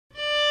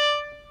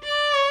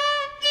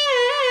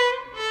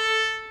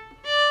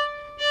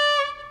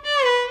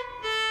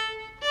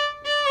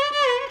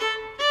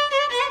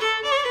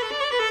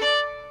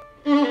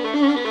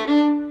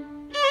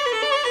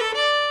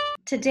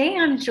Today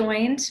I'm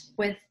joined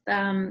with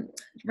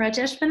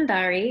Rajesh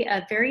Bhandari,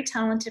 a very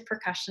talented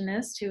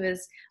percussionist who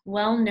is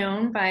well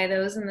known by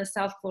those in the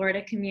South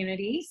Florida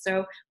community.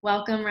 So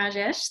welcome,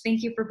 Rajesh.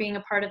 Thank you for being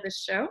a part of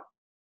this show.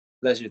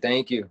 Pleasure.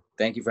 Thank you.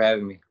 Thank you for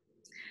having me.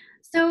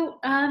 So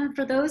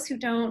for those who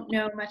don't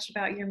know much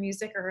about your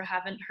music or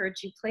haven't heard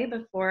you play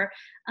before,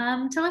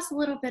 tell us a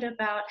little bit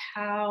about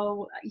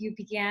how you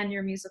began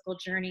your musical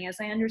journey. As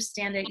I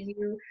understand it,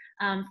 you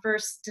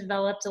first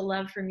developed a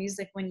love for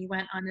music when you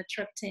went on a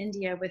trip to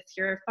India with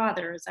your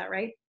father. Is that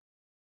right?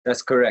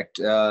 That's correct.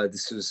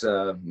 This was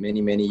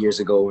many years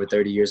ago, over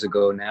 30 years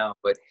ago now.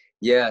 But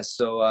yeah,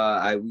 so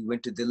we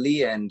went to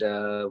Delhi and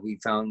we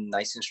found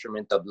nice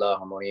instrument, tabla,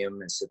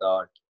 harmonium, and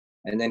sitar.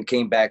 And then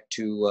came back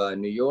to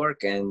New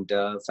York and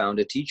found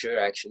a teacher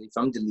actually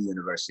from Delhi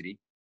University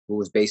who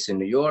was based in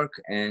New York.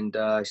 And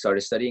I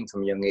started studying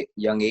from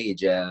young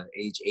age,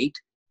 age 8.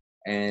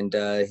 And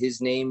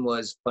his name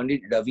was Pandit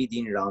Ravi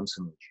Deen Ram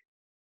Samuj.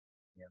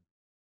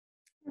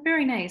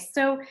 Very nice.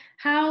 So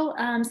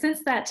how,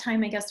 since that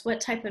time, I guess,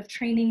 what type of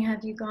training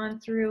have you gone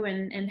through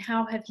and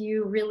how have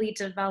you really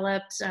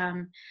developed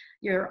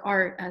your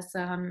art as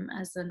an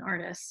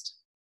artist?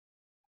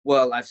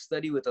 Well, I've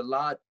studied with a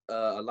lot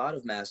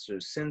of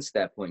masters since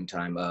that point in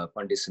time.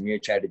 Pandit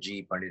Samir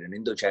Chatterjee, Pandit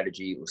Anindo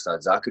Chatterjee,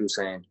 Ustad Zakir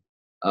Hussain,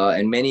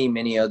 and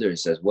many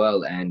others as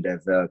well. And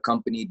I've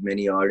accompanied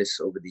many artists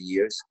over the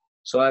years.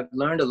 So I've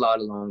learned a lot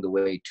along the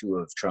way too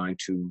of trying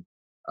to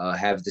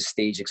have the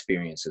stage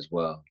experience as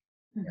well.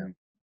 Yeah. Mhm.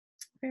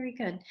 Very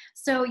good.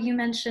 So you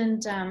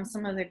mentioned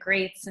some of the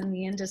greats in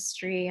the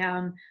industry,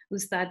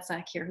 Ustad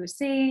Zakir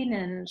Hussain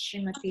and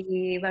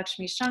Srimati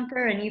Lakshmi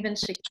Shankar and even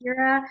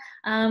Shakira.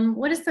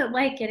 What is it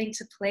like getting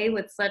to play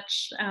with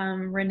such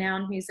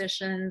renowned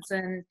musicians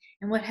and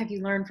what have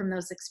you learned from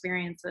those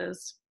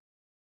experiences?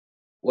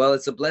 Well,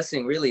 it's a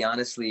blessing, really,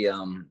 honestly,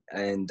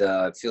 and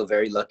I feel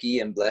very lucky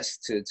and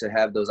blessed to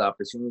have those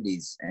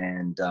opportunities.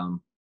 And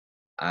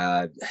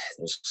uh,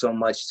 there's so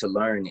much to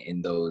learn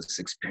in those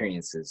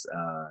experiences.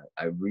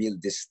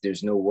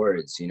 There's no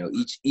words,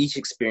 each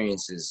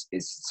experience is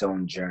its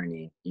own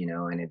journey,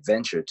 an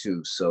adventure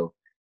too. So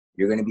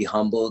you're going to be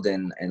humbled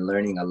and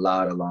learning a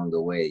lot along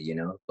the way,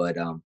 but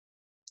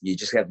you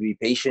just have to be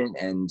patient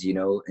and,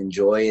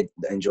 enjoy it,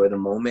 enjoy the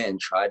moment and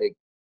try to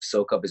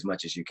soak up as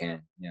much as you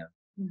can. Yeah.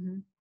 Mm-hmm.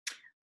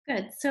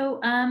 Good.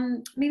 So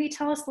maybe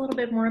tell us a little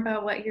bit more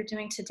about what you're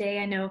doing today.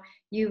 I know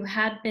you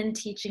had been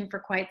teaching for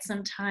quite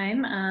some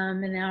time,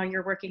 and now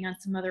you're working on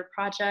some other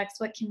projects.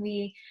 What can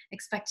we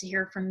expect to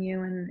hear from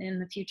you in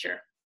the future?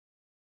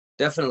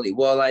 Definitely.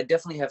 Well, I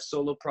definitely have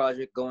solo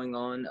project going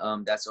on.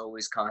 That's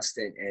always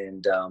constant.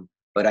 And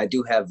but I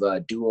do have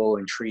duo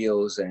and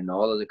trios and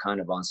all of the kind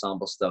of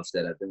ensemble stuff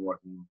that I've been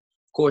working.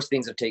 Of course,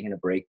 things have taken a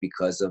break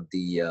because of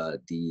the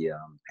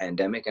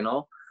pandemic and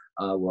all.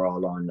 We're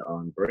all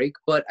on break,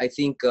 but I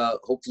think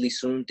hopefully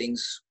soon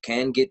things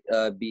can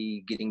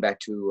be getting back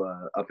to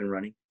up and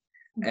running.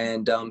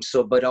 And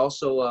but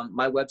also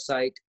my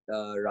website,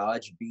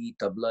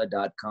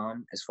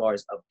 rajbtabla.com, as far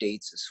as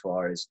updates, as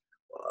far as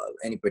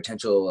any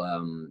potential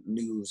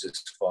news,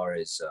 as far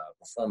as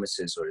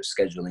performances or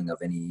scheduling of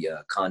any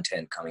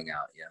content coming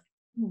out. Yeah.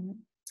 Mhm.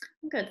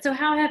 Good. So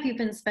how have you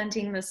been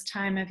spending this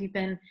time? Have you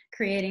been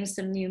creating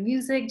some new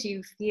music? Do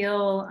you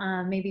feel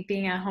maybe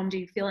being at home, do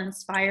you feel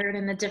inspired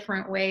in a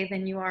different way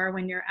than you are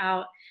when you're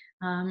out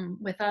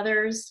with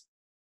others?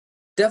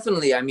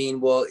 Definitely. I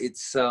mean, well,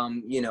 it's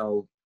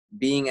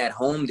being at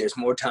home, there's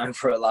more time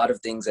for a lot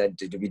of things that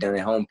to be done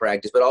at home,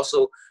 practice, but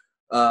also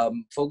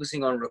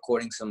focusing on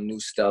recording some new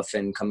stuff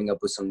and coming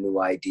up with some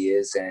new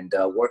ideas and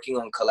working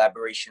on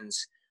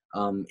collaborations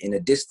in a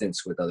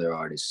distance with other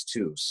artists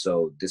too.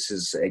 So this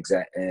is an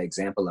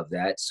example of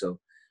that. So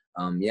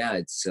yeah,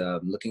 it's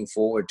looking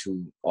forward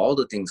to all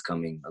the things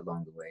coming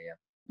along the way. Yeah.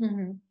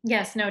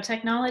 Yes, no,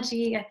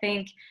 technology, I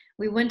think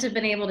we wouldn't have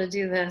been able to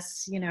do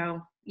this,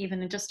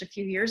 even just a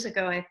few years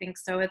ago, I think.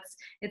 So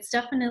it's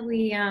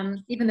definitely,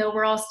 even though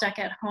we're all stuck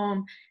at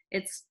home,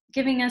 it's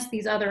giving us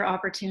these other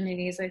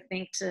opportunities, I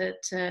think, to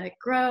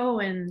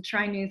grow and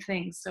try new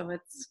things. So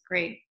it's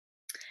great.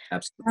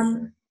 Absolutely.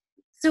 Um,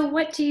 so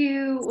what do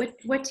you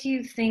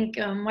think,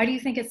 why do you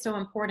think it's so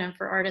important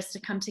for artists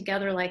to come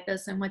together like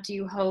this? And what do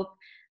you hope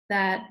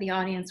that the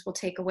audience will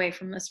take away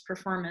from this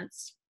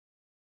performance?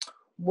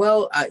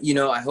 Well, I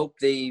hope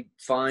they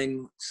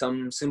find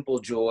some simple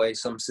joy,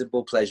 some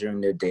simple pleasure in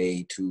their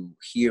day to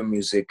hear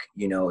music.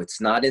 It's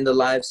not in the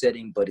live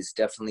setting, but it's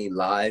definitely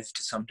live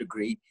to some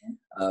degree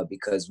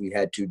because we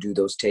had to do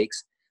those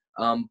takes.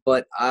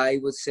 But I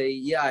would say,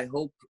 yeah, I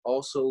hope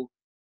also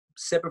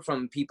separate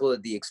from people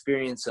the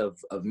experience of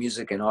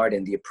music and art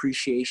and the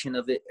appreciation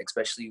of it,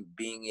 especially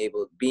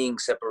being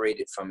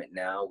separated from it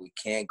now. We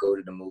can't go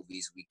to the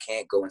movies. We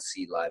can't go and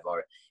see live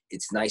art.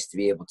 It's nice to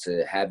be able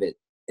to have it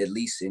at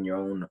least in your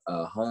own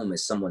home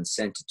as someone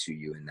sent it to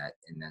you in that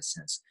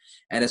sense.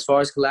 And as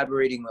far as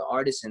collaborating with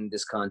artists in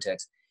this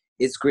context,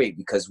 it's great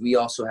because we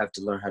also have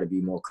to learn how to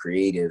be more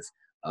creative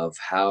of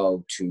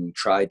how to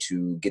try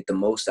to get the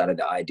most out of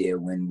the idea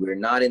when we're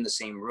not in the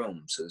same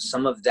room. So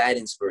some of that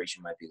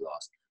inspiration might be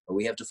lost. but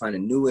we have to find a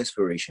new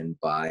inspiration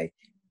by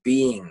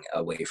being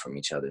away from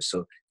each other.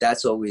 So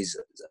that's always,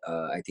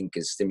 I think,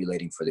 is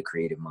stimulating for the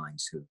creative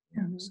minds too.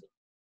 Yeah. Mhm. So,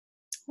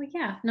 Well,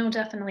 yeah, no,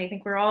 definitely. I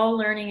think we're all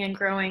learning and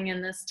growing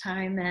in this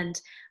time, and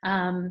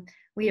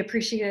we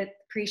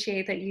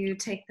appreciate that you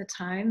take the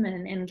time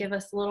and give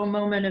us a little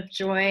moment of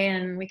joy,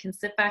 and we can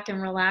sit back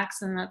and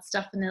relax, and that's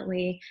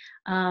definitely,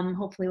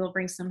 hopefully, will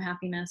bring some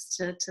happiness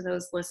to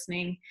those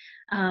listening.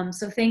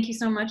 So, thank you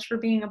so much for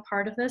being a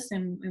part of this,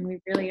 and we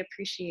really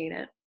appreciate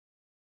it.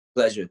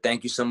 pleasure.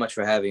 Thank you so much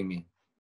for having me.